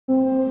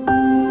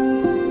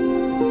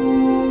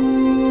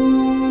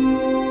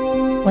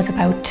was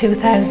about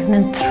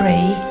 2003.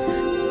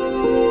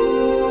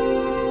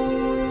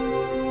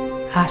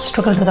 I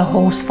struggled with a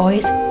hoarse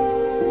voice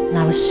and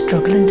I was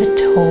struggling to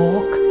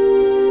talk.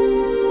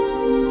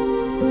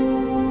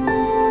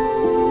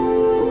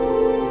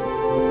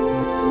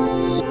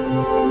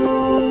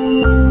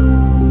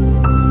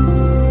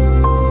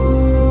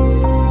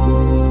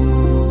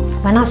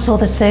 When I saw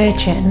the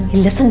surgeon, he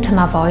listened to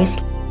my voice.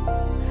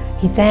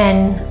 He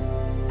then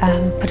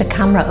put a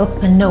camera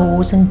up my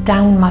nose and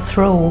down my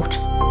throat.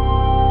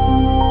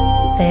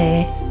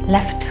 The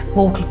left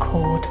vocal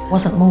cord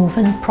wasn't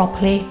moving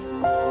properly.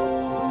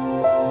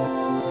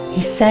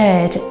 He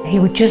said he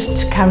would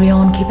just carry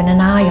on keeping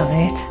an eye on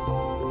it,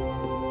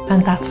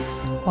 and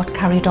that's what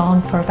carried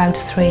on for about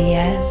 3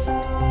 years.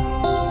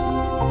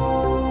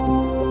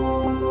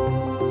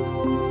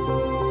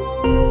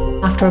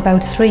 After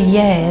about 3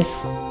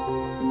 years,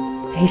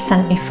 he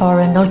sent me for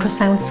an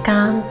ultrasound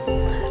scan,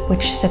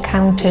 which they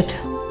counted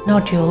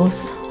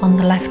nodules on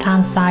the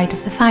left-hand side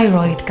of the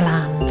thyroid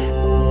gland.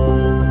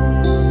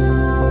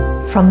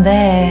 From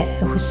there,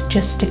 it was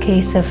just a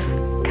case of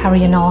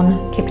carrying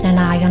on, keeping an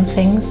eye on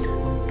things.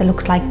 They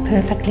looked like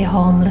perfectly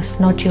harmless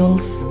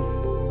nodules.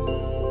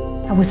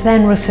 I was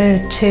then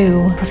referred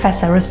to a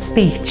professor of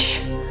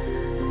speech,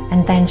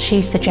 and then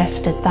she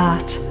suggested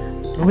that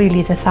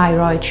really the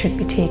thyroid should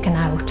be taken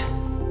out.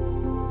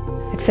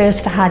 At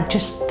first I had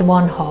just the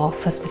one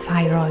half of the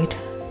thyroid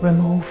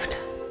removed.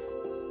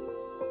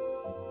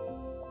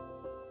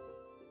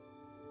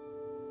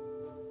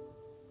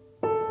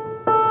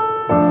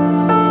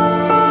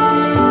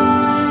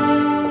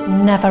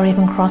 Never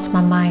even crossed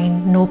my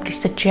mind, nobody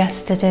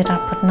suggested it, I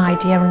put an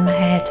idea in my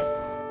head.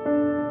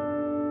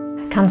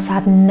 Cancer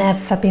had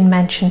never been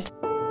mentioned.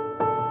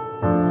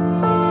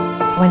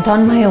 I went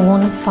on my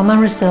own for my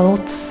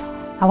results.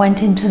 I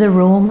went into the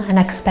room and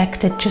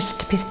expected just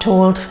to be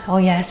told, oh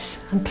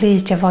yes, I'm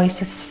pleased your voice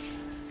is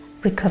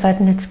recovered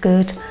and it's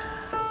good.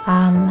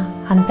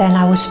 And then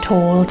I was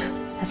told,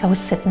 as I was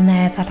sitting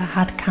there, that I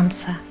had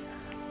cancer.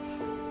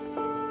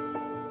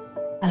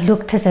 I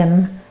looked at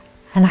him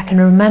and I can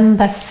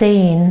remember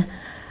saying,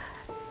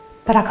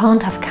 but I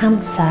can't have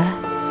cancer.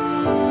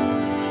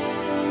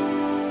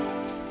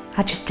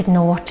 I just didn't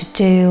know what to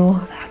do.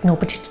 I had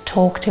nobody to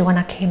talk to when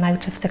I came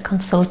out of the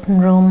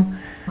consulting room.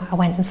 I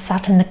went and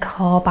sat in the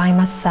car by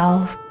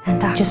myself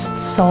and I just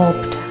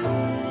sobbed.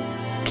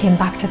 Came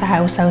back to the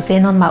house, I was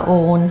in on my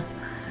own.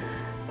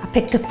 I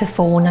picked up the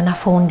phone and I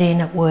phoned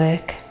in at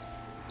work.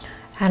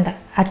 And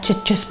I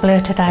just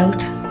blurted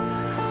out,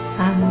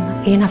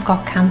 Ian, I've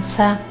got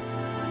cancer.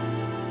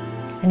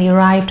 And he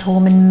arrived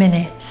home in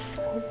minutes.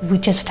 We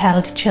just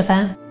held each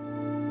other.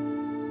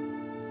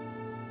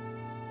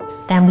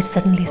 Then we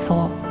suddenly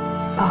thought,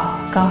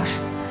 oh gosh,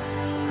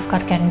 I've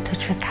got to get in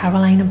touch with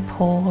Caroline and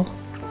Paul.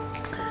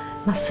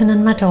 My son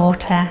and my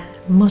daughter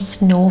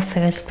must know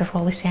first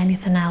before we say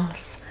anything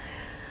else.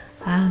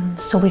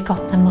 So we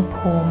got them up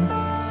home.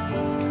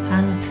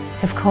 And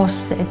of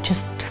course, it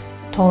just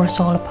tore us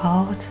all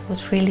apart. It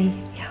was really,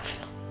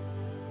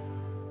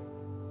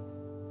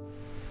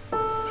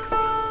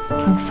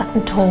 and sat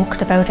and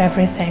talked about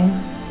everything.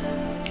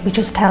 We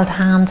just held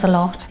hands a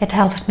lot. It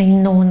helped me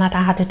knowing that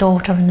I had a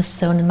daughter and a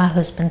son and my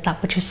husband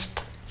that were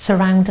just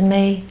surrounding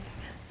me,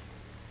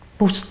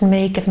 boosting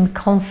me, giving me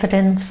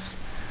confidence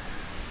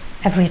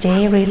every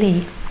day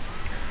really.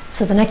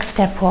 So the next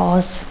step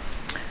was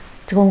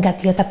to go and get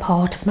the other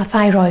part of my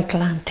thyroid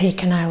gland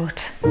taken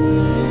out.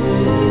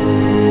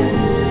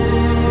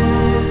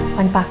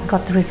 Went back and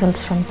got the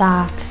results from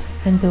that,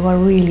 and we were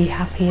really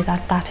happy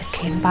that that had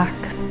came back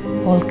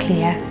all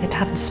clear. It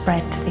hadn't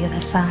spread to the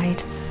other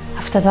side.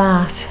 After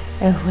that,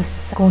 it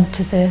was going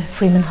to the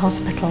Freeman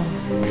Hospital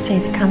to see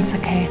the cancer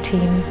care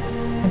team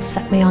and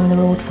set me on the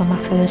road for my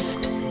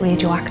first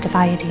radioactive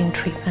iodine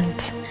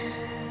treatment.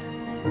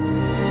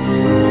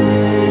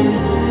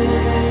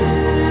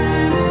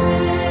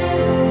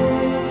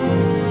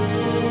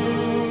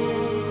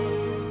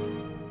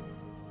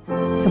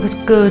 It was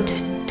good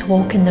to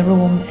walk in the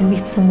room and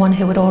meet someone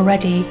who had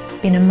already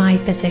been in my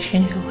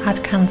position, who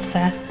had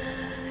cancer,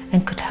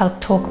 and could help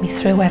talk me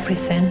through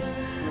everything.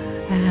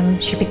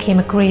 She became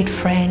a great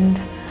friend,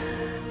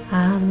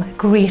 a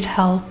great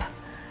help,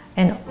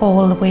 and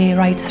all the way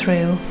right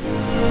through.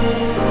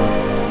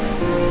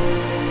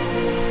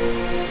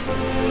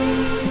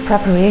 The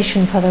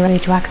preparation for the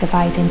radioactive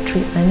iodine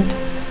treatment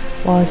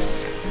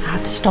was I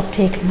had to stop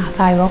taking my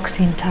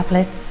thyroxine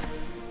tablets,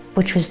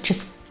 which was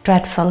just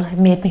dreadful. It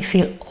made me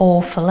feel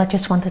awful. I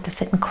just wanted to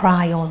sit and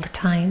cry all the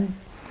time.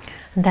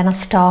 And then I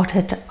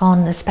started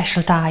on a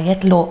special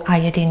diet, low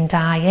iodine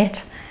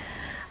diet.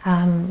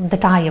 The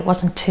diet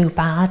wasn't too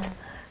bad,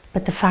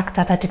 but the fact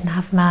that I didn't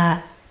have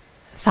my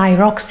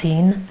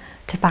thyroxine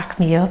to back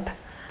me up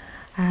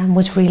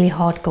was really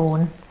hard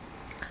going.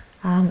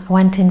 I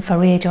went in for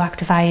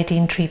radioactive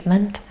iodine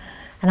treatment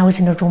and I was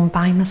in a room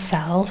by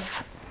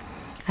myself.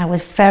 I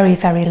was very,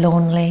 very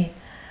lonely,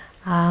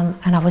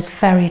 and I was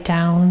very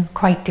down,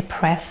 quite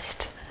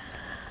depressed.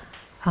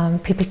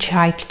 People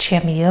tried to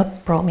cheer me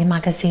up, brought me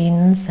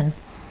magazines and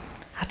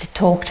had to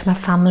talk to my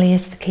family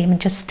as they came and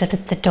just stood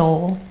at the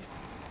door.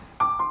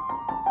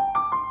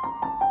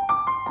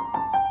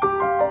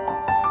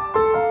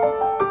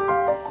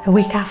 A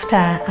week after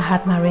I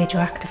had my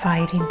radioactive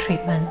iodine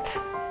treatment,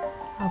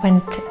 I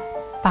went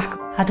back,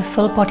 had a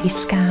full body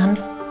scan,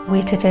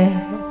 waited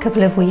a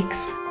couple of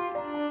weeks.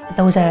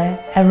 There was a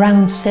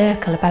round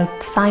circle about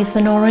the size of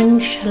an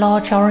orange, a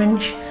large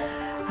orange,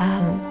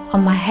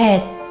 on my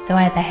head,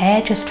 where the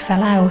hair just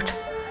fell out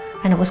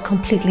and it was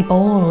completely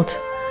bald.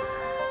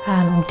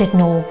 Didn't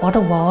know what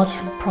it was,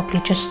 probably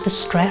just the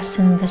stress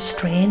and the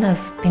strain of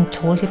being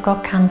told you've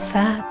got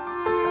cancer.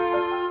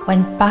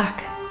 Went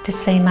back to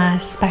see my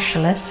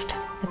specialist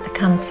at the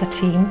cancer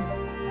team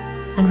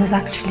and was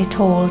actually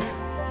told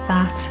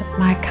that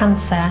my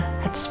cancer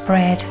had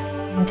spread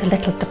into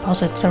little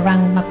deposits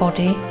around my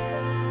body,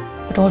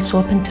 but also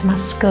up into my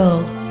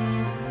skull,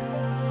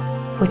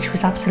 which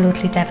was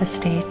absolutely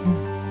devastating.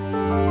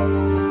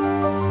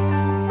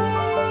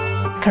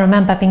 I can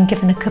remember being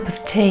given a cup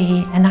of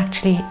tea and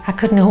actually I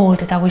couldn't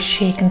hold it, I was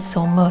shaking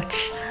so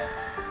much.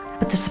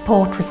 But the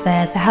support was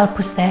there, the help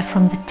was there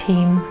from the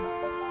team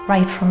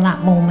right from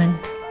that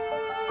moment.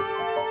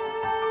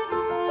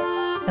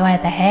 Where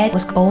the head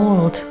was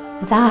bald,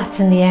 that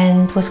in the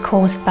end was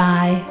caused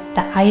by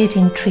the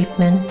iodine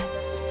treatment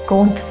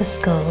going to the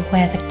skull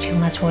where the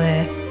tumours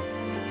were,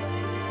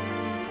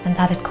 and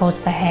that had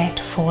caused the hair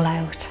to fall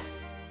out.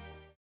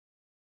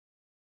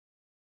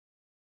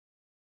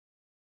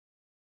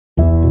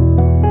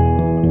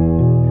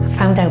 I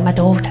found out my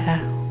daughter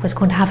was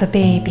going to have a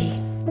baby.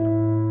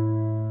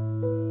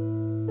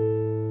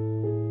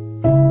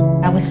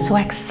 I was so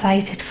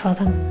excited for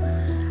them,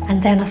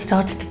 and then I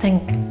started to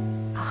think,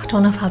 oh, I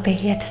don't know if I'll be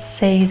here to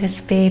see this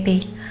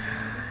baby.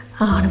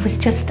 Oh, and it was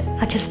just,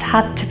 I just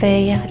had to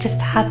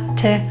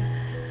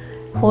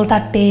hold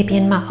that baby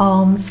in my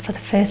arms for the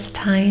first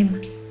time.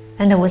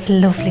 And it was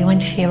lovely when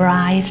she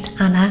arrived,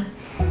 Anna.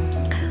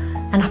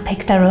 And I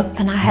picked her up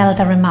and I held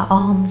her in my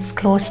arms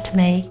close to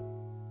me.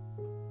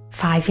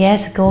 5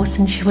 years ago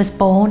since she was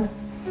born,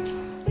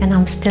 and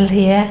I'm still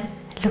here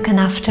looking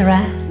after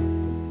her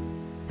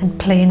and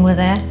playing with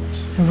her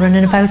and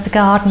running about the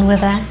garden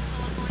with her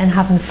and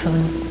having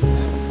fun.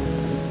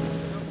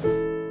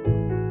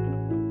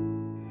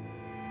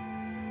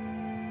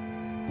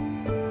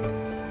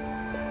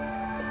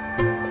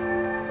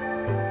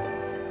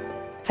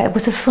 It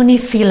was a funny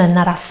feeling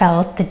that I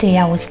felt the day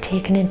I was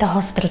taken into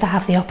hospital to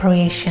have the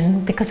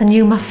operation, because I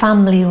knew my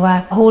family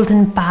were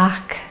holding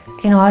back.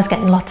 You know, I was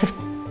getting lots of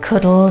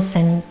cuddles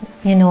and,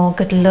 you know,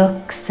 good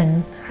looks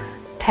and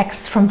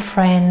texts from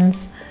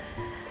friends.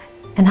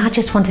 And I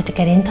just wanted to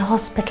get into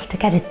hospital to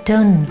get it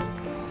done.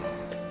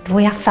 The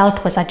way I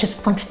felt was I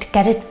just wanted to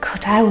get it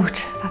cut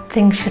out. That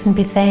thing shouldn't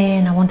be there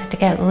and I wanted to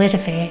get rid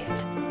of it.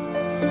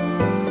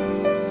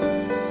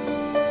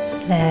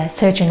 The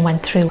surgeon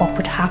went through what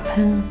would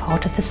happen.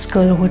 Part of the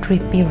skull would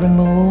be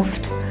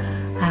removed.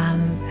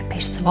 A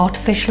piece of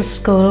artificial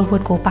skull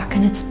would go back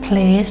in its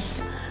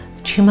place.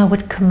 The tumour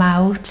would come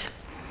out.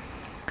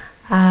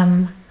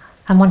 And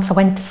once I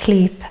went to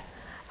sleep,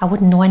 I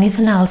wouldn't know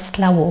anything else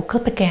till I woke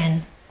up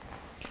again.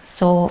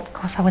 So, of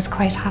course, I was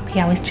quite happy.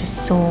 I was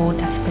just so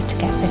desperate to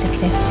get rid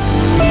of this.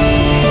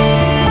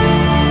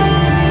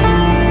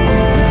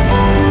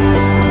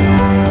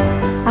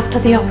 After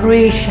the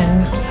operation,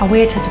 I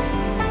waited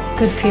a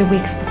good few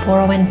weeks before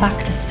I went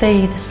back to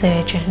see the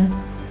surgeon,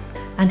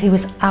 and he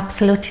was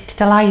absolutely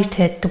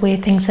delighted the way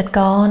things had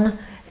gone.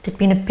 It had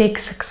been a big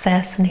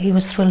success and he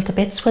was thrilled to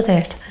bits with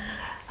it.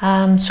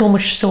 So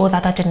much so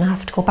that I didn't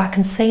have to go back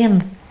and see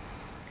him.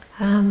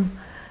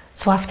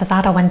 So after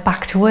that I went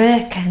back to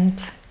work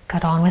and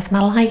got on with my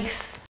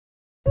life.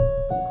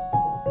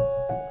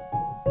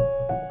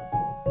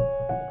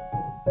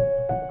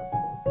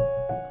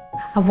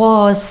 I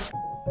was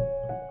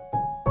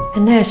a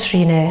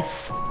nursery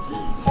nurse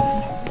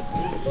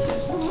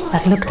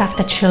that looked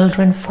after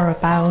children for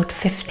about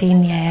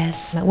 15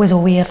 years. It was a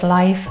way of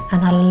life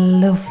and I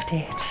loved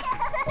it.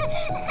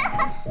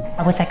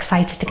 I was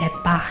excited to get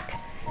back,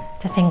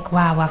 to think,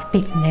 wow, I've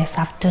beaten this,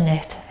 I've done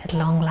it at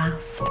long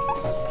last.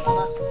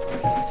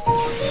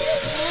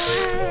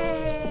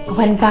 I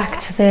went back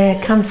to the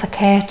cancer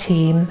care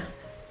team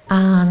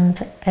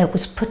and it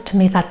was put to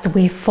me that the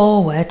way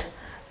forward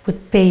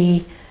would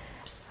be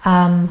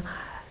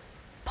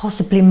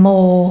possibly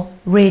more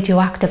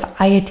radioactive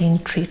iodine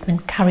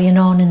treatment carrying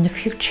on in the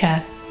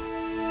future.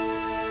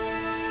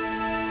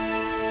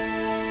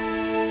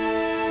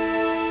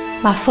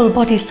 My full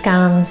body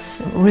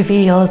scans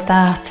revealed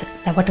that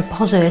there were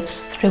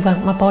deposits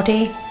throughout my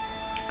body,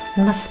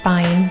 my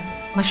spine,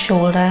 my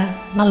shoulder,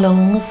 my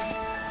lungs.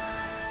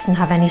 Didn't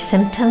have any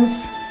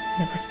symptoms.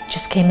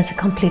 Just came as a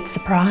complete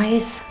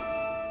surprise.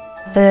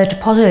 The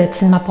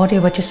deposits in my body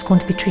were just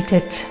going to be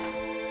treated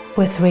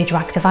with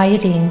radioactive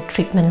iodine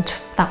treatment.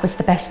 That was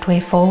the best way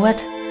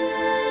forward.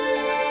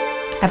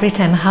 Every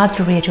time I had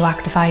the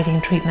radioactive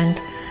iodine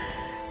treatment,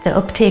 the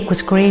uptake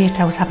was great.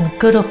 I was having a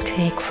good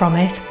uptake from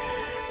it,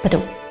 but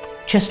it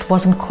just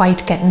wasn't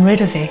quite getting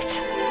rid of it.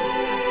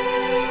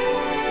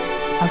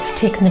 I was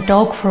taking the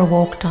dog for a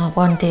walk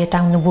one day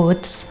down the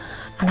woods,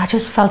 and I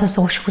just felt as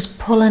though she was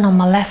pulling on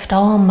my left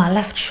arm. My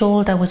left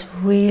shoulder was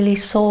really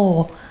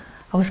sore.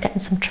 I was getting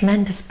some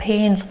tremendous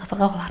pains, and I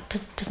thought, oh, that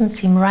just doesn't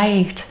seem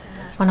right.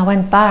 When I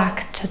went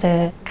back to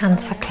the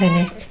cancer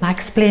clinic, I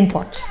explained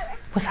what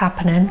was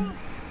happening,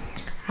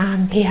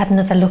 and he had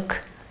another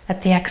look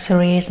at the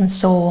x-rays and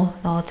saw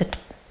the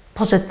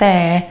deposit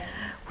there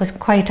was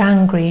quite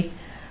angry.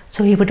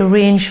 So he would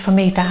arrange for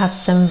me to have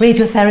some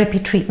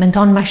radiotherapy treatment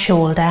on my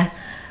shoulder,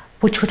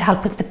 which would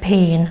help with the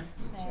pain.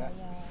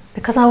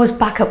 Because I was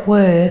back at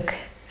work,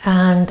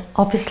 and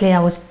obviously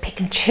I was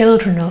picking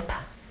children up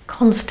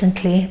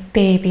constantly,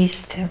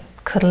 babies, to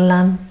cuddle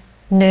them,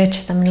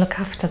 nurture them and look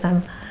after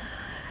them,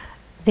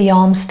 the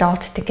arm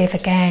started to give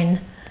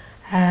again,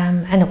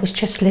 and it was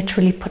just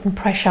literally putting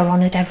pressure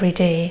on it every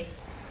day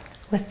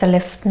with the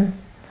lifting.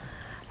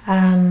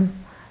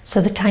 So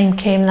the time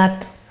came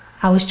that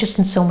I was just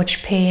in so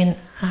much pain.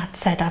 I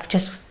said, I've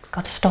just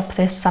got to stop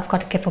this, I've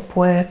got to give up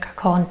work,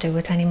 I can't do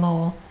it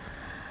anymore.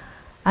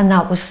 And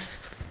that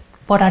was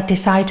what I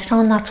decided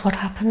on, that's what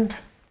happened.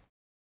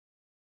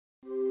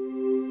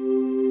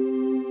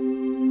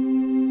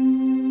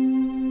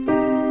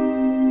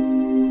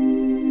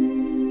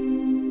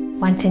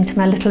 Went into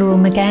my little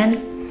room again,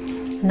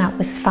 and that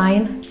was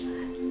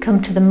fine.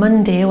 Come to the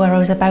Monday where I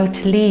was about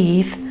to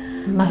leave,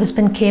 my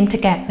husband came to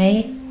get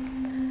me,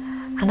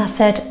 and I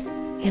said,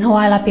 you know,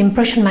 while I've been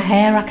brushing my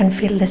hair, I can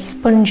feel this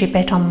spongy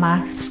bit on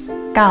my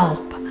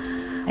scalp.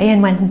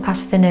 Ian went and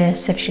asked the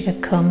nurse if she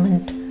could come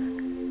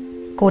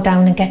and go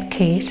down and get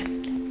Kate.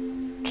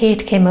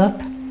 Kate came up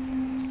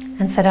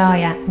and said, oh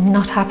yeah, I'm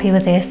not happy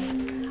with this.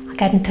 I'll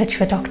get in touch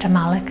with Dr.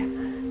 Malik,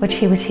 which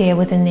he was here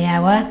within the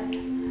hour.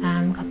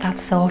 Got that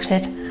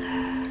sorted.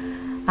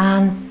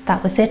 And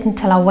that was it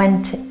until I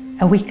went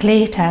a week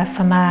later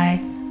for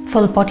my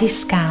full body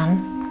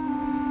scan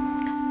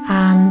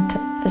and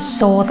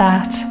saw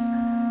that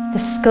the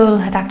skull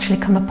had actually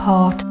come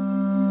apart.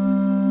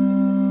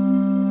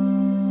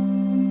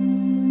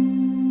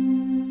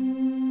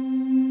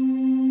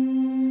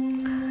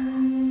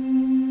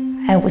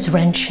 It was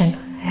wrenching.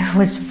 It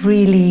was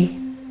really,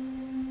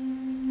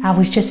 I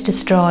was just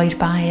destroyed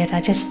by it.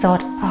 I just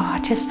thought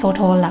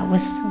all that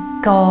was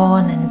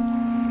gone,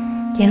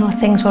 and you know,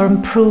 things were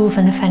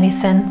improving if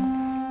anything.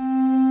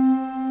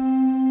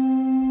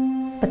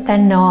 But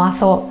then no, I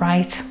thought,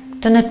 right,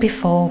 done it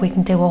before, we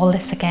can do all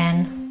this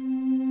again.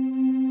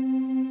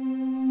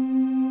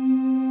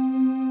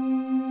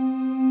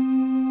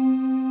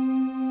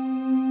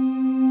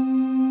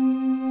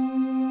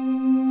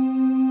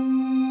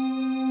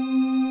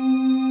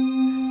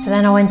 So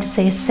then I went to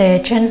see a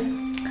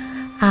surgeon,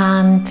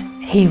 and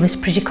he was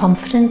pretty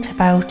confident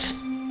about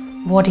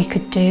what he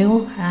could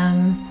do.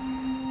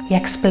 He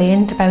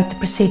explained about the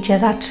procedure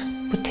that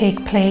would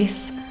take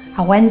place.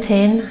 I went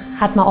in,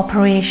 had my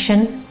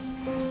operation,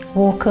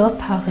 woke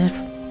up.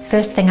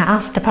 First thing I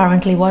asked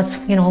apparently was,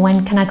 you know,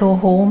 when can I go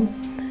home?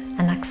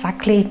 And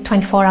exactly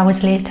 24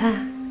 hours later,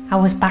 I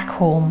was back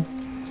home,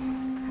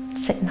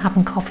 sitting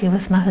having coffee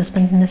with my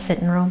husband in the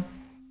sitting room.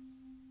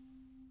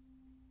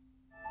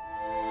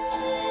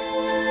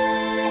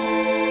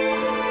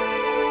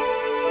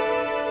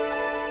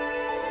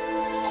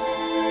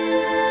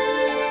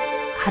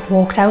 I'd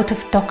walked out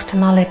of Dr.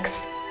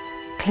 Malik's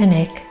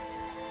clinic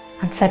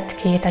and said to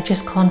Kate, I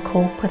just can't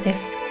cope with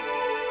this.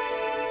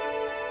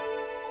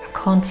 I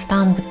can't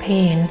stand the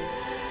pain.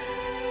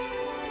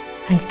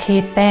 And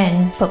Kate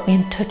then put me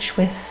in touch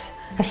with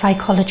a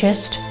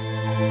psychologist.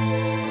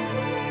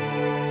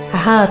 I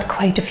had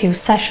quite a few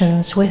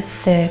sessions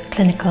with the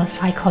clinical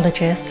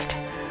psychologist,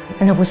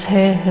 and it was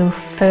her who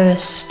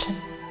first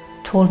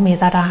told me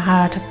that I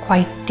had a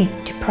quite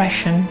deep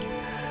depression,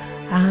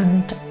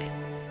 and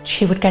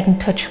she would get in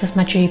touch with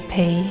my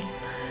GP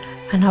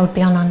and I would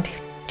be on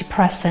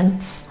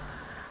antidepressants,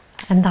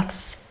 and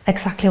that's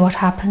exactly what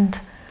happened.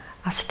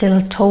 I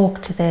still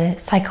talk to the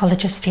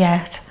psychologist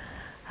yet,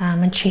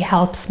 and she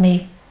helps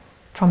me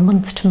from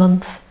month to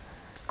month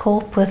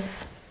cope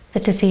with the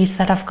disease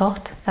that I've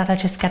got, that I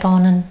just get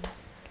on and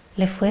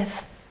live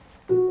with.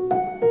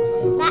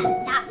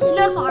 That's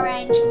enough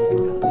orange.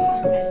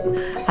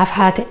 I've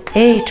had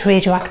 8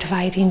 radioactive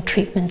iodine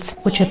treatments,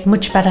 which are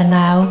much better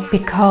now,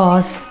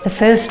 because the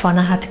first one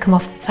I had to come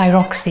off the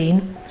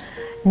thyroxine.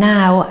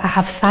 Now I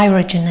have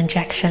thyroid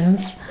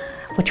injections,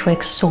 which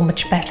works so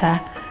much better.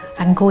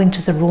 I can go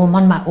into the room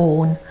on my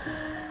own.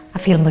 I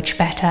feel much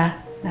better,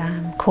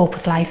 cope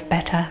with life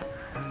better,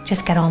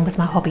 just get on with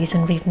my hobbies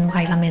and reading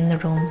while I'm in the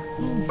room.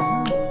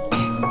 How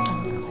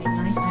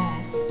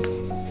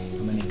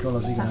many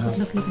colours are you going to have?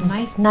 Look even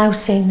nice. Now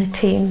seeing the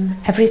team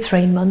every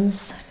 3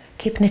 months,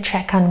 keeping a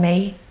check on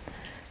me,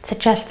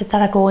 suggested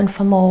that I go in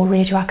for more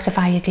radioactive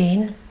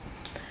iodine,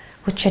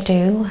 which I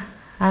do,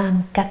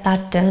 get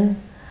that done.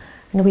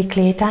 And a week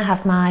later I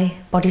have my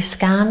body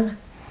scan,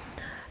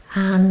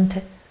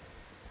 and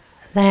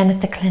then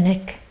at the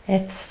clinic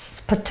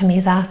it's put to me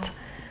that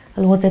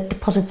although the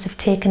deposits have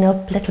taken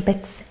up little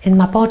bits in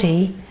my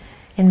body,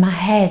 in my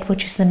head,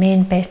 which is the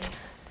main bit,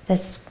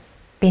 there's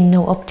been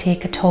no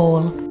uptake at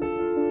all.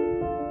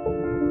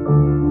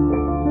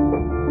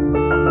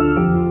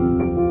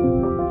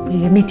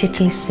 We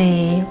immediately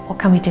say, what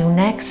can we do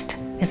next?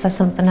 Is there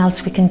something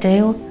else we can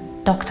do?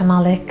 Dr.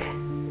 Malik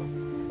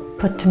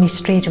put to me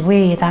straight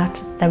away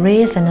that there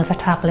is another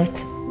tablet.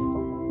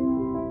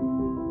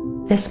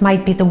 This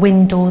might be the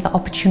window, the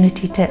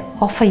opportunity to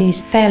offer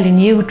these fairly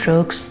new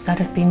drugs that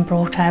have been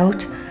brought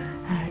out,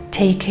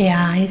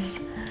 TKIs,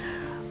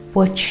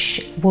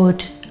 which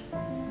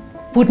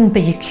wouldn't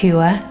be a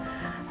cure,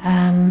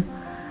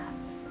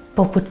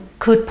 but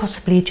could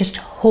possibly just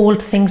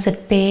hold things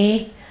at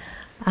bay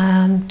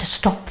to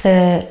stop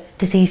the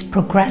disease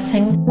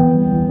progressing.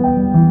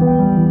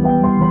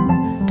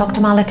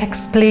 Dr. Malik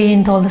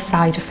explained all the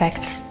side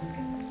effects,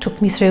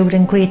 took me through it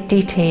in great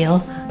detail.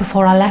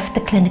 Before I left the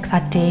clinic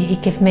that day, he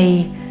gave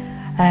me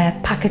a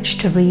package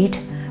to read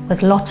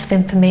with lots of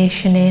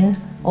information in,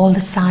 all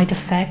the side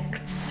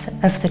effects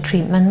of the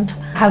treatment,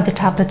 how the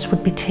tablets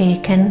would be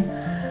taken.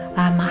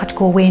 I had to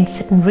go away and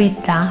sit and read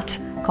that.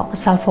 Got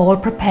myself all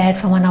prepared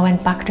for when I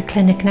went back to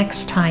clinic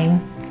next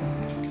time.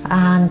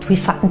 And we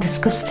sat and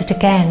discussed it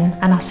again,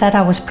 and I said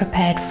I was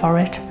prepared for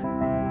it.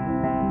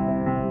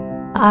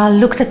 I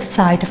looked at the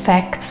side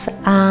effects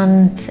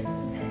and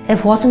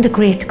it wasn't a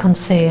great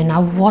concern. I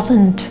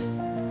wasn't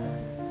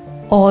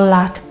all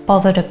that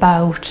bothered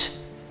about,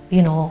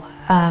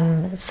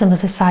 some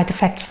of the side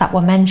effects that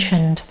were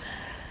mentioned,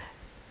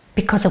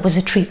 because it was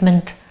a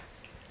treatment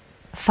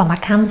for my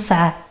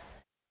cancer.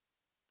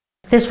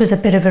 This was a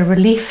bit of a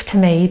relief to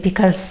me,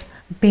 because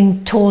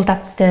being told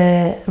that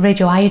the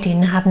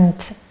radioiodine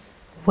hadn't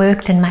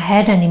worked in my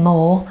head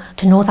anymore,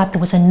 to know that there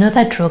was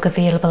another drug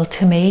available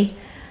to me,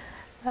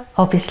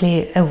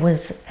 obviously it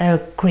was a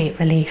great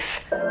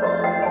relief.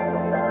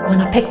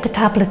 When I picked the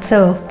tablets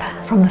up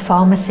from the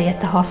pharmacy at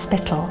the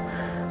hospital,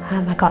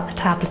 I got the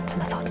tablets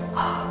and I thought,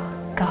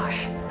 oh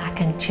gosh, I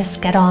can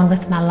just get on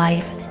with my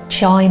life and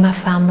enjoy my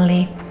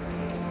family,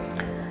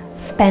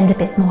 spend a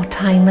bit more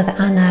time with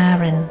Anna,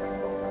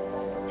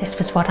 and this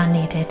was what I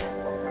needed.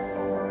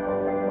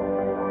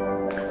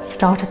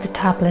 Started the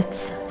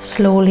tablets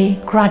slowly,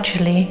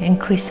 gradually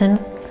increasing.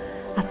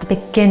 At the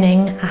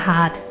beginning I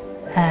had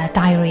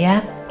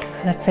diarrhea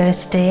for the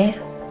first day.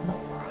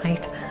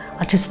 Right,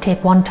 I'll just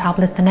take one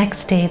tablet the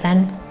next day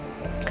then,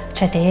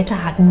 which I did. I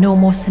had no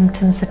more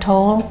symptoms at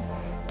all.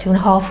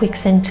 2.5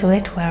 weeks into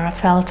it, where I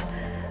felt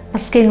my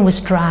skin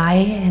was dry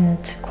and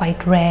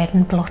quite red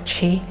and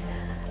blotchy,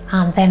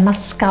 and then my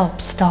scalp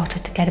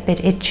started to get a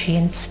bit itchy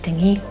and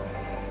stingy,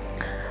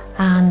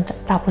 and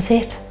that was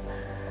it.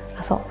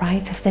 I thought,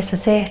 right, if this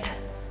is it,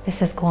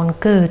 this is going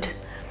good.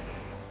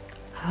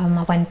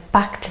 I went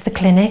back to the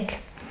clinic,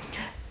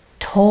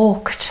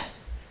 talked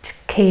to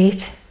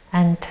Kate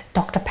and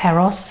Dr.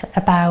 Peros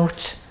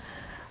about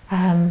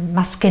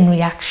my skin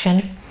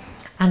reaction,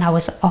 and I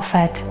was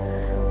offered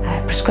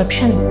a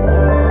prescription.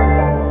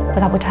 But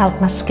that would help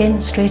my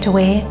skin straight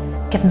away,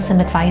 given some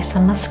advice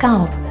on my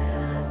scalp.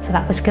 So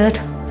that was good.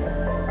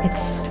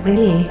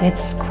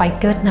 It's quite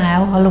good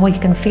now, although you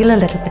can feel a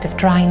little bit of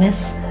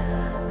dryness.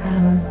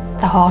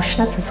 The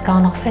harshness has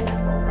gone off it.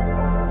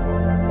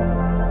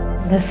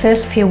 The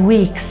first few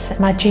weeks,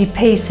 my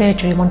GP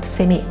surgery wanted to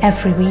see me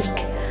every week.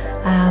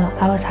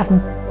 I was having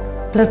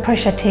blood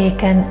pressure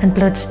taken and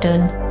bloods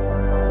done.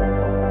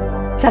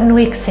 7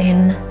 weeks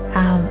in,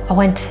 I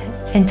went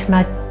into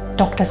my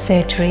doctor's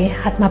surgery,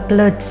 had my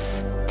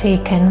bloods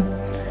taken.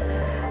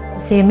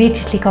 They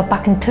immediately got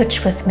back in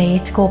touch with me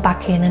to go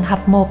back in and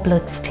have more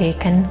bloods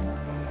taken,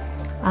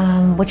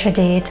 which I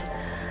did.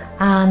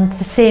 And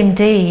the same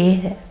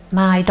day,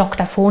 my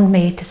doctor phoned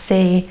me to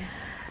say,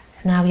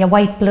 now your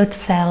white blood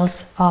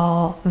cells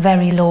are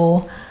very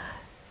low.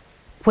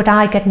 Would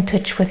I get in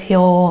touch with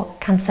your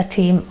cancer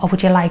team, or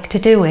would you like to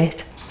do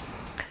it?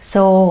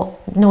 So,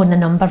 knowing the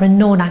number and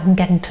knowing I can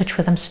get in touch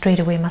with them straight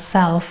away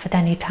myself at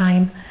any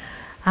time,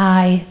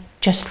 I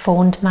just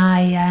phoned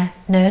my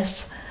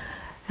nurse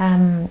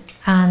and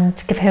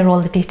give her all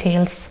the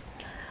details,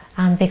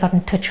 and they got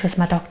in touch with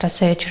my doctor's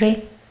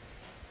surgery,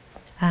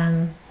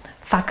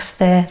 faxed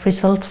the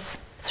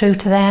results through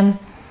to them,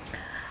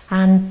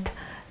 and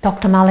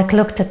Dr. Malik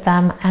looked at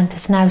them and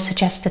has now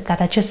suggested that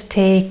I just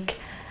take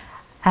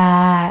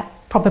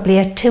probably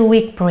a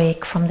 2-week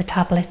break from the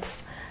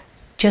tablets,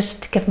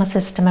 just to give my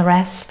system a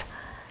rest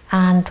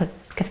and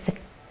give the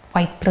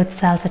white blood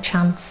cells a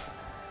chance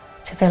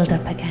to build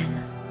up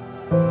again.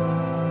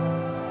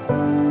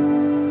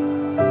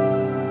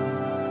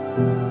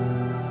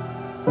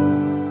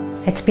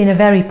 It's been a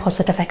very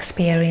positive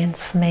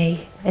experience for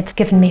me. It's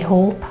given me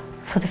hope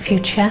for the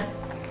future.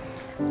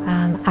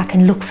 I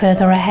can look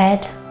further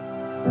ahead.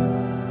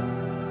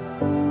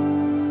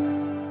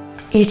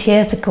 8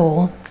 years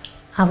ago,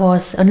 I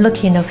was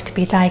unlucky enough to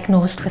be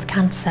diagnosed with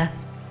cancer.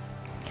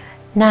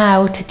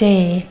 Now,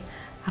 today,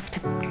 after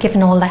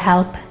giving all the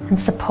help and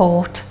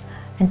support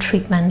and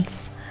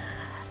treatments,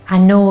 I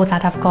know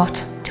that I've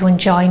got to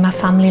enjoy my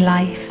family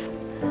life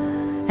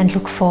and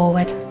look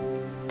forward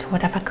to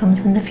whatever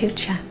comes in the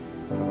future.